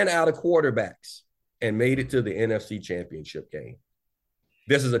ran out of quarterbacks and made it to the NFC Championship game.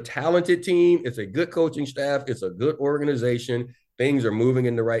 This is a talented team. It's a good coaching staff. It's a good organization. Things are moving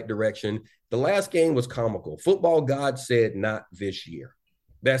in the right direction. The last game was comical. Football God said, not this year.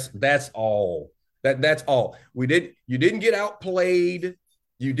 That's all. That's all. You didn't get outplayed.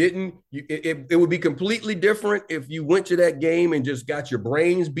 It would be completely different if you went to that game and just got your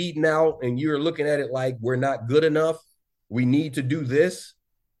brains beaten out and you're looking at it like, we're not good enough. We need to do this.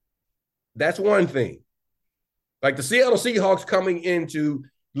 That's one thing. Like the Seattle Seahawks coming into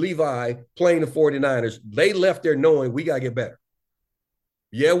Levi playing the 49ers, they left there knowing we got to get better.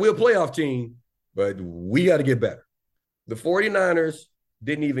 Yeah, we're a playoff team, but we got to get better. The 49ers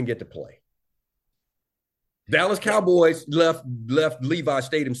didn't even get to play. Dallas Cowboys left Levi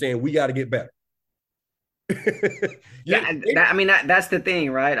Stadium saying we got to get better. That's the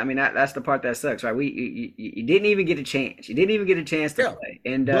thing, right? I mean, that's the part that sucks, right? You didn't even get a chance. You didn't even get a chance to play.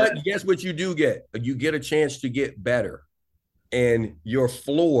 But guess what you do get? You get a chance to get better. And your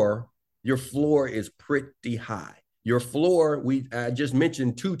floor is pretty high. Your floor, I just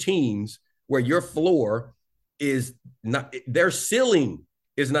mentioned two teams where your floor is not, their ceiling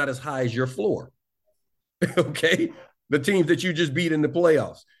is not as high as your floor. Okay? The teams that you just beat in the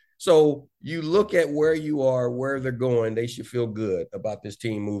playoffs. So you look at where you are, where they're going, they should feel good about this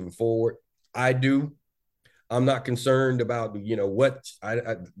team moving forward. I do. I'm not concerned about, that's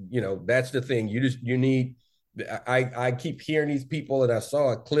the thing. I keep hearing these people, and I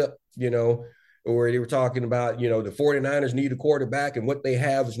saw a clip, where they were talking about, the 49ers need a quarterback and what they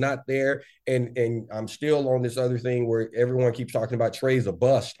have is not there. And I'm still on this other thing where everyone keeps talking about Trey's a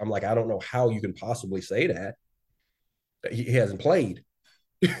bust. I'm like, I don't know how you can possibly say that. He hasn't played.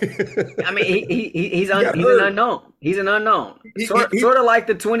 I mean, he's an unknown. He's an unknown. Sort of like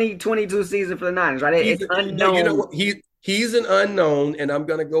the 2022 season for the Niners, right? It's unknown. He's an unknown, and I'm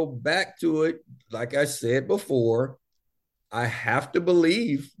going to go back to it. Like I said before, I have to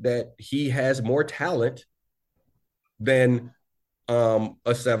believe that he has more talent than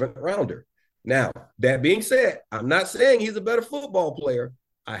a seventh rounder. Now, that being said, I'm not saying he's a better football player.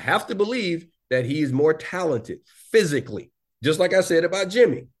 I have to believe that he's more talented physically, just like I said about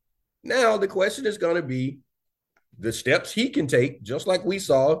Jimmy. Now, the question is going to be the steps he can take, just like we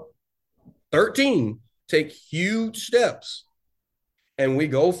saw 13 take huge steps, and we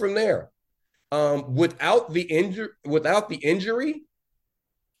go from there. Without the injury,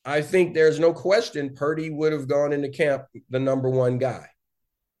 I think there's no question Purdy would have gone into camp the number one guy.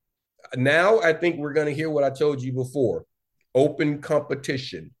 Now, I think we're going to hear what I told you before, open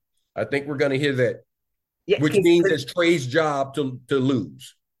competition. I think we're going to hear that, which means it's Trey's job to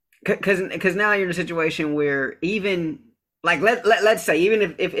lose. Because now you're in a situation where even, like, let's say,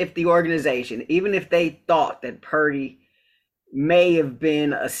 even if the organization, even if they thought that Purdy may have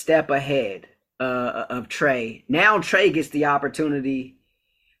been a step ahead of Trey, now Trey gets the opportunity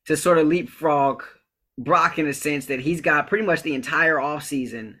to sort of leapfrog Brock in a sense that he's got pretty much the entire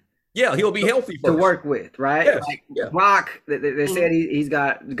offseason. Yeah, he'll be healthy to work with, right? Yes, like Brock, they said he's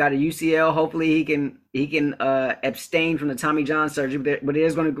got a UCL. Hopefully he can abstain from the Tommy John surgery, but it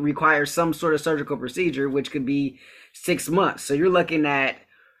is going to require some sort of surgical procedure, which could be 6 months. So you're looking at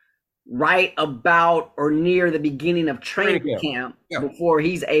right about or near the beginning of training camp before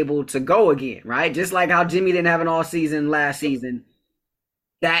he's able to go again, right? Just like how Jimmy didn't have an all season last season.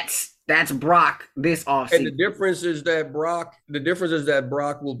 That's Brock this offseason. And the difference is that Brock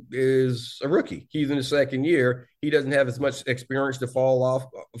is a rookie. He's in the second year. He doesn't have as much experience to fall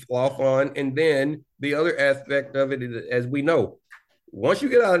off on. And then the other aspect of it is, as we know, once you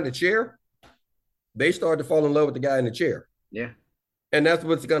get out of the chair, they start to fall in love with the guy in the chair. Yeah. And that's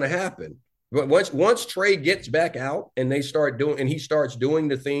what's going to happen. But once Trey gets back out and he starts doing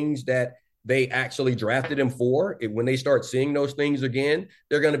the things that they actually drafted him for, when they start seeing those things again,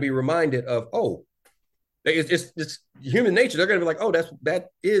 they're going to be reminded of, it's human nature. They're going to be like, that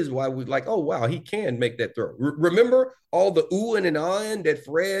is why we like, oh, wow, he can make that throw. Remember all the oohing and ahhing that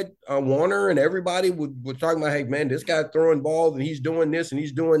Fred Warner and everybody would talking about, hey, man, this guy throwing balls and he's doing this and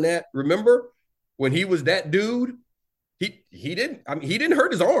he's doing that. Remember when he was that dude? He didn't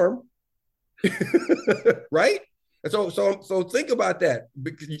hurt his arm, right? And so think about that.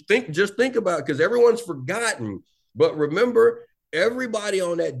 Just think about it, because everyone's forgotten. But remember, everybody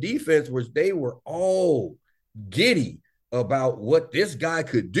on that defense they were all giddy about what this guy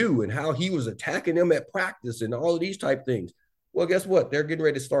could do and how he was attacking them at practice and all of these type things. Well, guess what? They're getting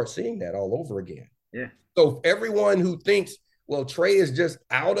ready to start seeing that all over again. Yeah. So everyone who thinks, well, Trey is just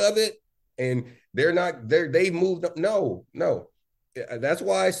out of it and they've moved up. No. That's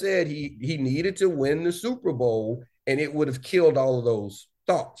why I said he needed to win the Super Bowl, and it would have killed all of those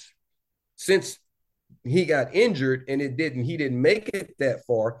thoughts. Since he got injured and he didn't make it that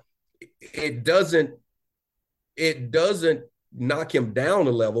far, it doesn't knock him down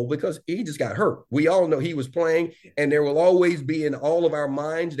a level because he just got hurt. We all know he was playing, and there will always be in all of our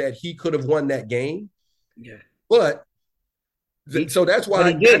minds that he could have won that game. Yeah. But so that's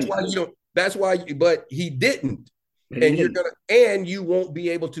why but he didn't. And you won't be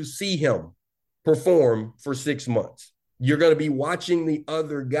able to see him perform for 6 months. You're going to be watching the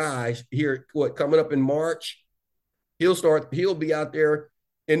other guys here, coming up in March. He'll be out there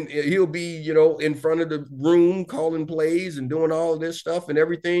and he'll be, in front of the room calling plays and doing all of this stuff and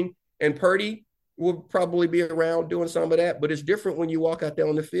everything. And Purdy will probably be around doing some of that, but it's different when you walk out there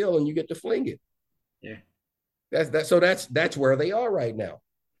on the field and you get to fling it. Yeah. That's where they are right now.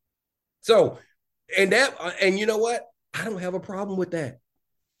 So, and you know what? I don't have a problem with that.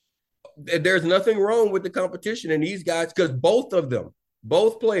 There's nothing wrong with the competition and these guys, because both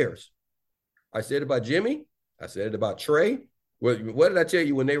players, I said it about Jimmy, I said it about Trey. Well, what did I tell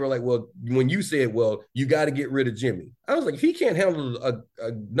you when they were like, well, when you said, well, you got to get rid of Jimmy? I was like, if he can't handle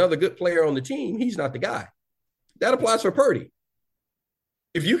another good player on the team, he's not the guy. That applies for Purdy.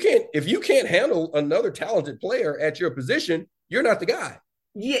 If you can't handle another talented player at your position, you're not the guy.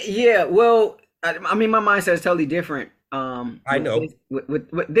 Yeah. Well, I mean, my mindset is totally different. I know.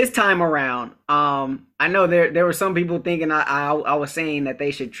 With this time around, I know there were some people thinking I was saying that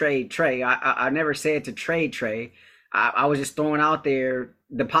they should trade Trey. I never said to trade Trey. I was just throwing out there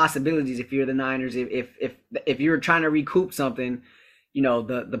the possibilities if you're the Niners. If you're trying to recoup something,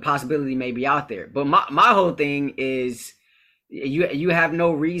 the possibility may be out there. But my whole thing is you have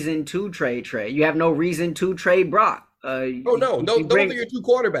no reason to trade Trey. You have no reason to trade Brock. Those are your two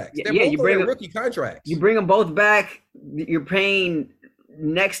quarterbacks. They're both on their rookie contracts. You bring them both back. You're paying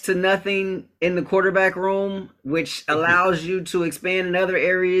next to nothing in the quarterback room, which allows you to expand in other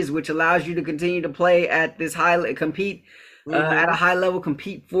areas, which allows you to continue to play at this compete at a high level,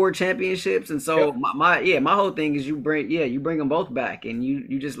 compete for championships. And so my whole thing is you bring them both back and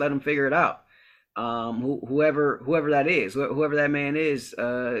you just let them figure it out. Whoever that is, whoever that man is,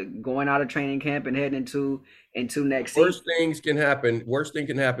 going out of training camp and heading into next season. Worst thing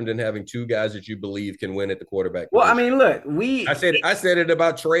can happen than having two guys that you believe can win at the quarterback position. Well, I mean, look, I said it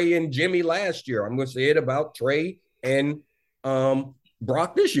about Trey and Jimmy last year. I'm going to say it about Trey and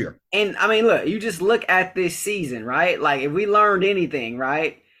Brock this year. And I mean, look, you just look at this season, right? Like, if we learned anything,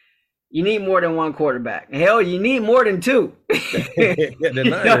 right? You need more than one quarterback. Hell, you need more than two. The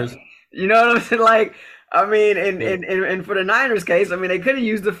Niners. You know what I'm saying? Like, I mean, and for the Niners case, I mean, they could have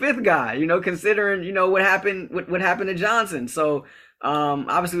used the fifth guy, considering, what happened to Johnson. So,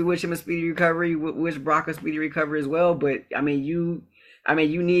 obviously we wish him a speedy recovery, wish Brock a speedy recovery as well. But I mean, you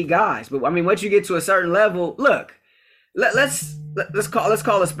need guys. But I mean, once you get to a certain level, look, let's call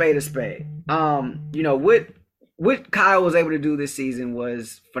a spade a spade. What Kyle was able to do this season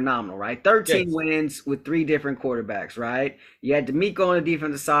was phenomenal, right? 13 wins with 3 different quarterbacks, right? You had DeMeco on the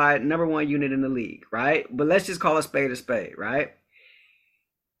defensive side, number 1 unit in the league, right? But let's just call a spade, right?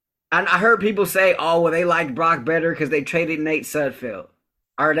 And I heard people say, oh, well, they liked Brock better because they traded Nate Sudfeld.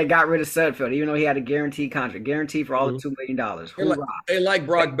 Or they got rid of Sudfeld, even though he had a guaranteed contract, guaranteed for all the $2 million. They like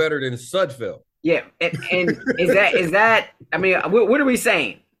Brock better than Sudfeld. Yeah, and is that? I mean, what are we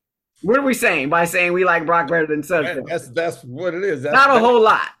saying? What are we saying by saying we like Brock better than Sudfeld? That's what it is. Not a whole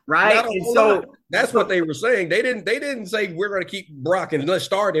lot, right? Lot. That's what they were saying. They didn't say we're going to keep Brock and let's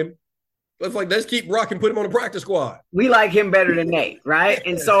start him. Let's keep Brock and put him on the practice squad. We like him better than Nate, right?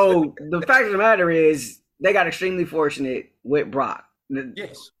 And so the fact of the matter is they got extremely fortunate with Brock.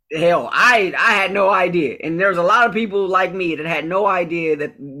 Yes. Hell, I had no idea. And there's a lot of people like me that had no idea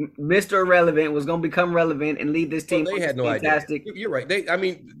that Mr. Irrelevant was going to become relevant and lead this team. Well, they had no idea. You're right.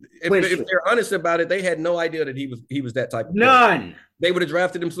 If they're honest about it, they had no idea that he was that type of player. None. They would have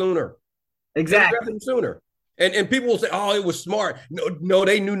drafted him sooner. Exactly. Drafted him sooner. And people will say, oh, it was smart. No,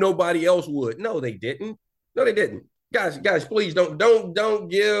 they knew nobody else would. No, they didn't. Guys, please don't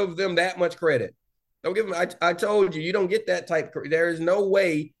give them that much credit. Don't give them. I told you don't get that type. There is no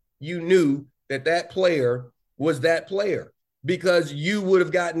way you knew that player was that player because you would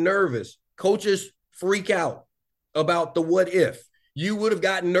have gotten nervous. Coaches freak out about the what if. You would have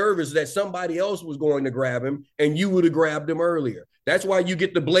gotten nervous that somebody else was going to grab him and you would have grabbed him earlier. That's why you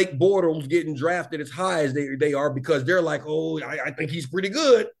get the Blake Bortles getting drafted as high as they are because they're like, oh, I think he's pretty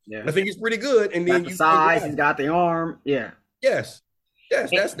good. Yeah. I think he's pretty good. And then got the size, he's got the arm. Yeah. Yes.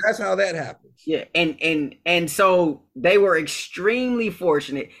 That's how that happens. Yeah, and so they were extremely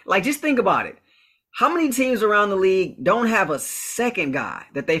fortunate. Like, just think about it. How many teams around the league don't have a second guy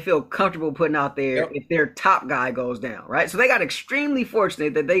that they feel comfortable putting out there if their top guy goes down, right? So they got extremely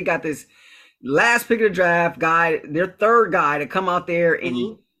fortunate that they got this last pick of the draft guy, their third guy, to come out there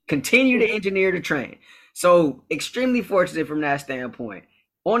and continue to engineer the train. So extremely fortunate from that standpoint.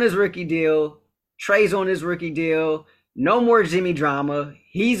 On his rookie deal, Trey's on his rookie deal. No more Jimmy drama.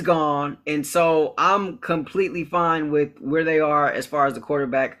 He's gone. And so I'm completely fine with where they are as far as the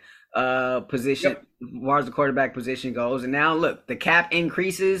quarterback position, as far as the quarterback position goes. And now look, the cap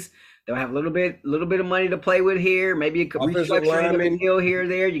increases. They'll have a little bit of money to play with here. Maybe a restructuring deal here or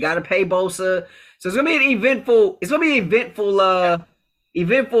there. You got to pay Bosa. So it's gonna be an eventful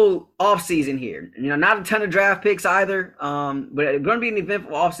offseason here. You know, not a ton of draft picks either. But it's gonna be an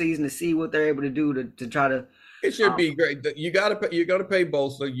eventful offseason to see what they're able to do to try to. It should be great. You're gonna pay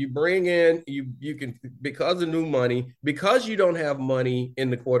Bosa. You bring in you can, because of new money, because you don't have money in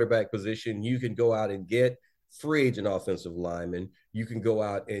the quarterback position, you can go out and get free agent offensive linemen. You can go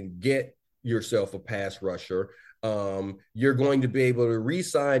out and get yourself a pass rusher. You're going to be able to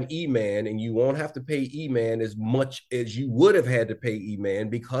re-sign E-Man, and you won't have to pay E-Man as much as you would have had to pay E-Man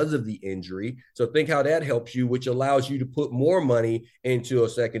because of the injury. So think how that helps you, which allows you to put more money into a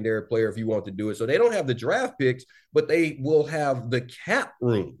secondary player if you want to do it. So they don't have the draft picks, but they will have the cap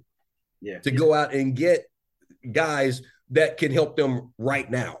room to go out and get guys that can help them right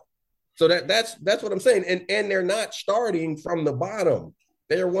now. So that's what I'm saying. And they're not starting from the bottom.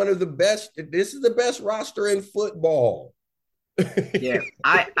 They're one of the best. This is the best roster in football. Yeah,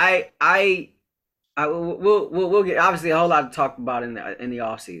 we'll get obviously a whole lot to talk about in the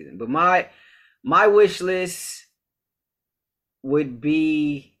offseason. But my wish list would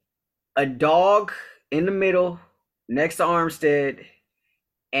be a dog in the middle next to Armstead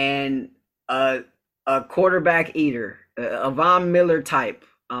and a quarterback eater, a Von Miller type.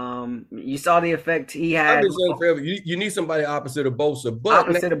 You saw the effect he had. I've been saying forever, you need somebody opposite of Bosa.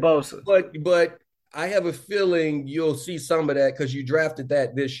 But I have a feeling you'll see some of that because you drafted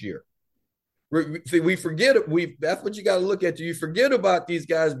that this year. We forget it. That's what you got to look at. You forget about these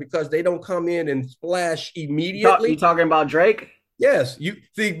guys because they don't come in and splash immediately. You talking about Drake? Yes. You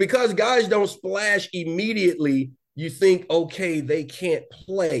see, because guys don't splash immediately, you think, okay, they can't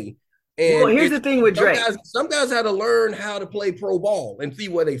play. And well, here's the thing with Drake. Some guys had to learn how to play pro ball and see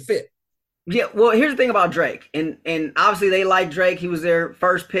where they fit. Yeah, well, here's the thing about Drake. And obviously they like Drake. He was their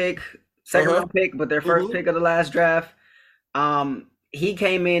first pick, second round pick, but their first pick of the last draft. He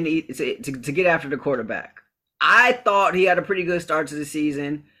came in to get after the quarterback. I thought he had a pretty good start to the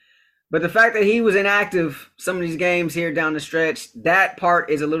season, but the fact that he was inactive some of these games here down the stretch, that part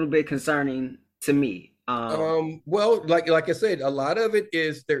is a little bit concerning to me. Well, like I said, a lot of it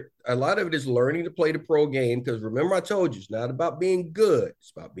is learning to play the pro game, because remember I told you it's not about being good,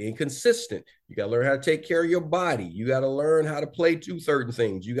 it's about being consistent. You got to learn how to take care of your body. You got to learn how to play to certain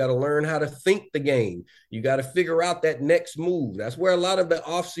things. You got to learn how to think the game. You got to figure out that next move. That's where a lot of the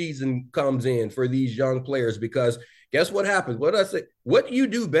offseason comes in for these young players, because guess what happens? What I say, what you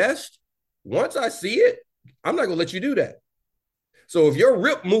do best, once I see it, I'm not gonna let you do that. So if your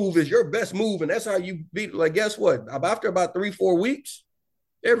rip move is your best move and that's how you beat, like, guess what? After about 3-4 weeks,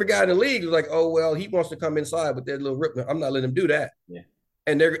 every guy in the league is like, oh, well, he wants to come inside with that little rip. I'm not letting him do that. Yeah.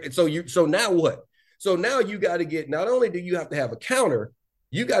 And so now what? So now you got to get, not only do you have to have a counter,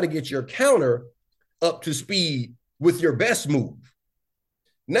 you got to get your counter up to speed with your best move.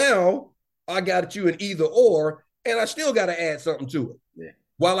 Now I got you an either or, and I still got to add something to it. Yeah.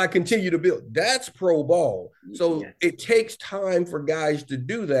 While I continue to build. That's pro ball. So it takes time for guys to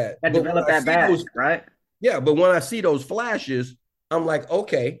do that. And develop that back, right? Yeah, but when I see those flashes, I'm like,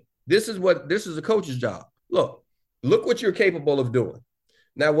 okay, this is a coach's job. Look what you're capable of doing.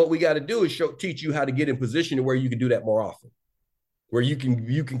 Now, what we got to do is teach you how to get in position to where you can do that more often. Where you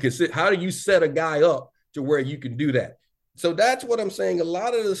can consider, how do you set a guy up to where you can do that? So that's what I'm saying. A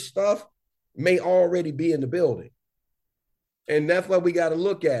lot of the stuff may already be in the building. And that's why we got to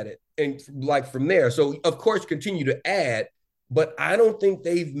look at it and like from there. So, of course, continue to add, but I don't think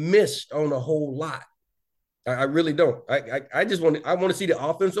they've missed on a whole lot. I really don't. I just want to see the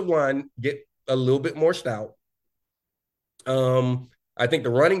offensive line get a little bit more stout. I think the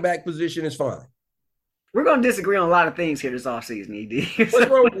running back position is fine. We're going to disagree on a lot of things here this offseason, ED.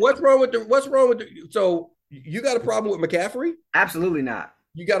 What's wrong with the so you got a problem with McCaffrey? Absolutely not.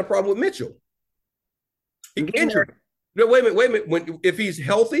 You got a problem with Mitchell? Injured. No, wait a minute. If he's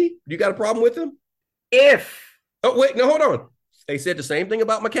healthy, you got a problem with him? Hold on. They said the same thing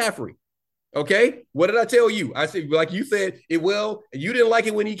about McCaffrey. Okay, what did I tell you? I said, like you said, it will. You didn't like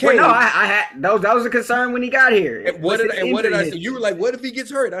it when he Well, came. no, I had that was a concern when he got here. And what did I say? You were like, what if he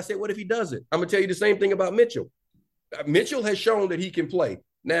gets hurt? I said, what if he doesn't? I'm gonna tell you the same thing about Mitchell. Mitchell has shown that he can play.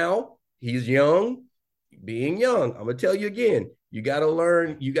 Now he's young. Being young, I'm gonna tell you again. You got to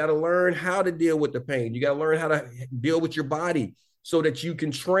learn. You got to learn how to deal with the pain. You got to learn how to deal with your body so that you can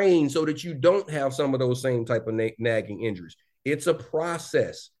train, so that you don't have some of those same type of nagging injuries. It's a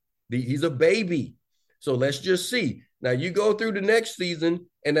process. He's a baby. So let's just see. Now you go through the next season,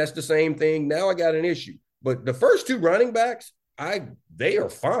 and that's the same thing. Now I got an issue. But the first two running backs, they are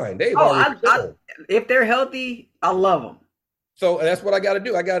fine. If they're healthy, I love them. So that's what I got to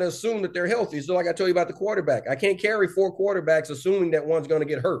do. I got to assume that they're healthy. So like I told you about the quarterback, I can't carry 4 quarterbacks assuming that one's going to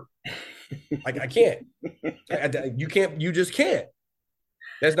get hurt. Like I can't. You can't. You just can't.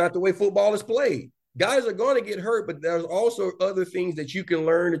 That's not the way football is played. Guys are going to get hurt, but there's also other things that you can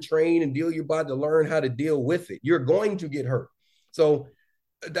learn to train and deal your body to learn how to deal with it. You're going to get hurt. So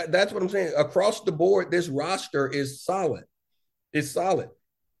that's what I'm saying. Across the board, this roster is solid. It's solid.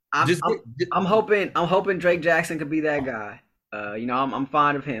 I'm hoping Drake Jackson could be that guy. I'm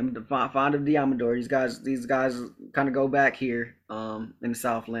fond of him. Fond of Diamador. These guys kind of go back here in the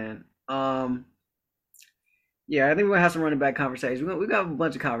Southland. Yeah, I think we're gonna have some running back conversations. We got a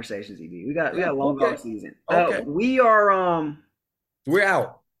bunch of conversations, ED. We got a long off season. Okay. We're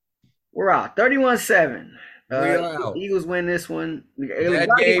out. We're out. 31-7. We're out. Eagles win this one. Got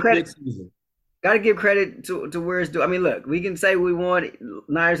to give credit to where it's due. I mean, look, we can say we won.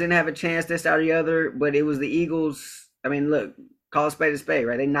 Niners didn't have a chance, this, that, or the other, but it was the Eagles. I mean, look, call a spade a spade,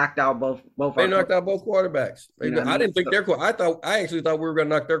 right? They knocked out both. They knocked out both quarterbacks. I didn't think I actually thought we were going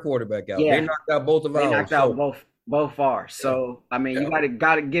to knock their quarterback out. Yeah, they knocked out both of ours. They knocked out both far. So I mean, you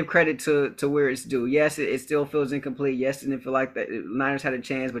got to give credit to where it's due. Yes, it still feels incomplete. Yes, it didn't feel like the Niners had a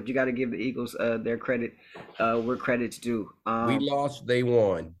chance, but you got to give the Eagles their credit where credit's due. We lost, they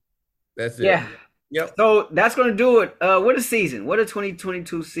won. That's it. Yeah. Yep. So that's going to do it. What a season. What a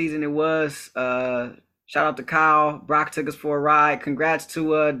 2022 season it was. Shout out to Kyle. Brock took us for a ride. Congrats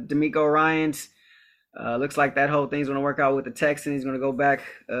to D'Amico Ryans. Looks like that whole thing's going to work out with the Texans. He's going to go back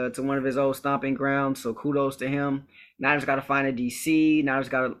to one of his old stomping grounds. So kudos to him. Niners got to find a DC. Niners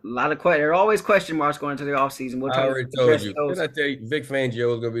got a lot of questions. There are always question marks going into the offseason. I already told you. Didn't I tell you Vic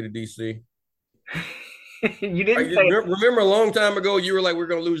Fangio was going to be the DC? You didn't say. Remember a long time ago, you were like, we're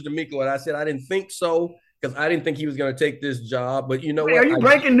going to lose D'Amico. And I said, I didn't think so because I didn't think he was going to take this job. But you know what? Are you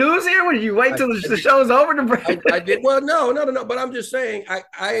breaking news here? Would you wait till the show's over to break? I did. Well, no. But I'm just saying,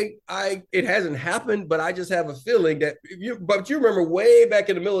 it hasn't happened, but I just have a feeling that but you remember way back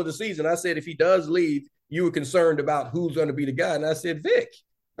in the middle of the season, I said, if he does leave, you were concerned about who's going to be the guy. And I said, Vic.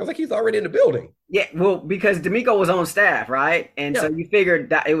 I was like, he's already in the building. Yeah, well, because D'Amico was on staff, right? And so you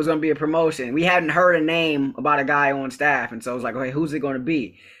figured that it was going to be a promotion. We hadn't heard a name about a guy on staff. And so it was like, okay, who's it going to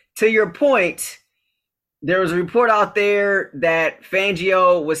be? To your point, there was a report out there that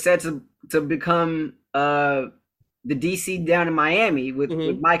Fangio was set to become the DC down in Miami with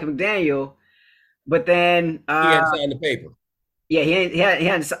Mike McDaniel. But then he hadn't signed the paper. Yeah, he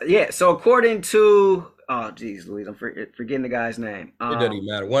hadn't. Yeah, so according to oh, geez, Louise, I'm forgetting the guy's name. It doesn't even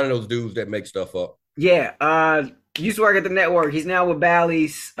matter. One of those dudes that make stuff up. Yeah, used to work at the network. He's now with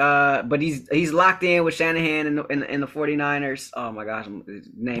Bally's, but he's locked in with Shanahan and the 49ers. Oh my gosh,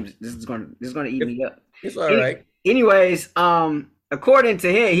 names. This is gonna eat me up. It's all right. Anyways, according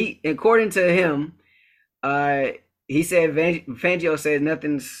to him, he said Fangio said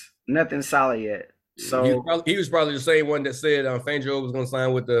nothing's solid yet. So he was probably the same one that said Fangio was going to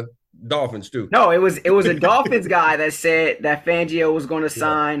sign with the Dolphins too. No, it was a Dolphins guy that said that Fangio was going to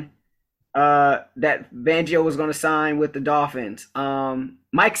sign. That Fangio was going to sign with the Dolphins.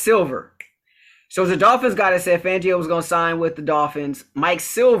 Mike Silver. So it was a Dolphins guy that said Fangio was going to sign with the Dolphins. Mike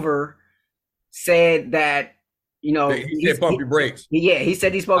Silver said that he said pump your brakes. He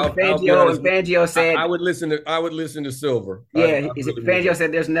said he spoke to Fangio, and Fangio said I would listen to Silver. Yeah, Fangio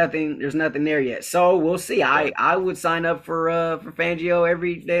said there's nothing there yet. So we'll see. I would sign up for Fangio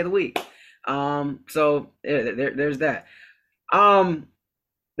every day of the week. So there's that.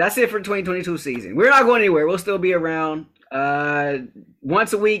 That's it for 2022 season. We're not going anywhere. We'll still be around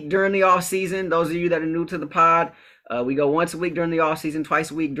once a week during the off season. Those of you that are new to the pod, we go once a week during the off season,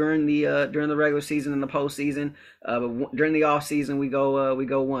 twice a week during the regular season and the postseason. But during the off season, we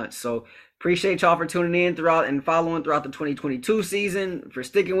go once. So appreciate y'all for tuning in throughout and following throughout the 2022 season, for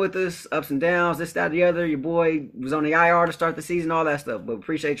sticking with us, ups and downs, this, that, the other. Your boy was on the IR to start the season, all that stuff. But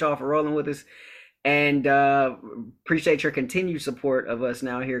appreciate y'all for rolling with us. And appreciate your continued support of us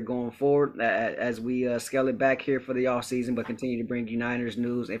now here going forward as we scale it back here for the off season, but continue to bring you Niners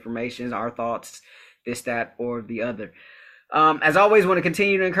news, information, our thoughts, this, that, or the other. As always, want to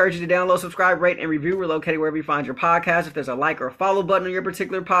continue to encourage you to download, subscribe, rate, and review. We're located wherever you find your podcast. If there's a like or a follow button on your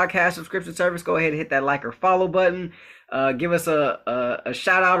particular podcast subscription service, go ahead and hit that like or follow button. Give us a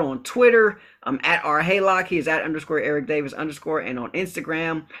shout out on Twitter. I'm at RHaylock. He is at _Eric Davis _ and on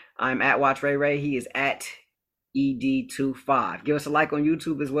Instagram, I'm at Watch Ray Ray. He is at ED25. Give us a like on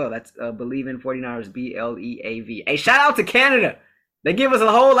YouTube as well. That's Believe in 49ers, BLEAV. Hey, shout out to Canada. They give us a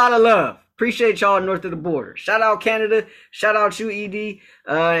whole lot of love. Appreciate y'all north of the border. Shout out Canada. Shout out you, ED,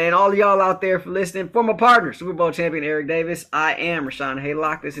 and all y'all out there for listening. For my partner, Super Bowl champion Eric Davis, I am Rashawn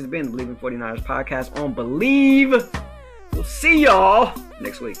Haylock. This has been the Believe in 49ers podcast on Believe. We'll see y'all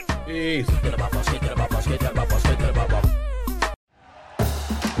next week. Peace.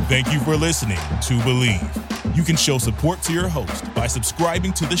 Thank you for listening to Believe. You can show support to your host by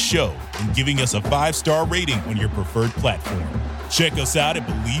subscribing to the show and giving us a 5-star rating on your preferred platform. Check us out at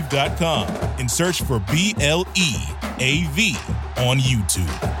Believe.com and search for BLEAV on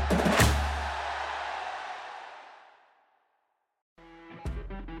YouTube.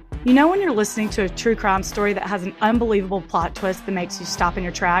 You know when you're listening to a true crime story that has an unbelievable plot twist that makes you stop in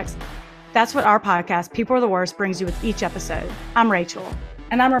your tracks? That's what our podcast, People Are the Worst, brings you with each episode. I'm Rachel.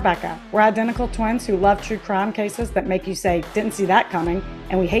 And I'm Rebecca. We're identical twins who love true crime cases that make you say, didn't see that coming,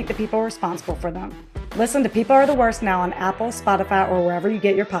 and we hate the people responsible for them. Listen to People Are the Worst now on Apple, Spotify, or wherever you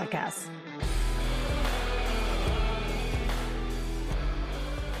get your podcasts.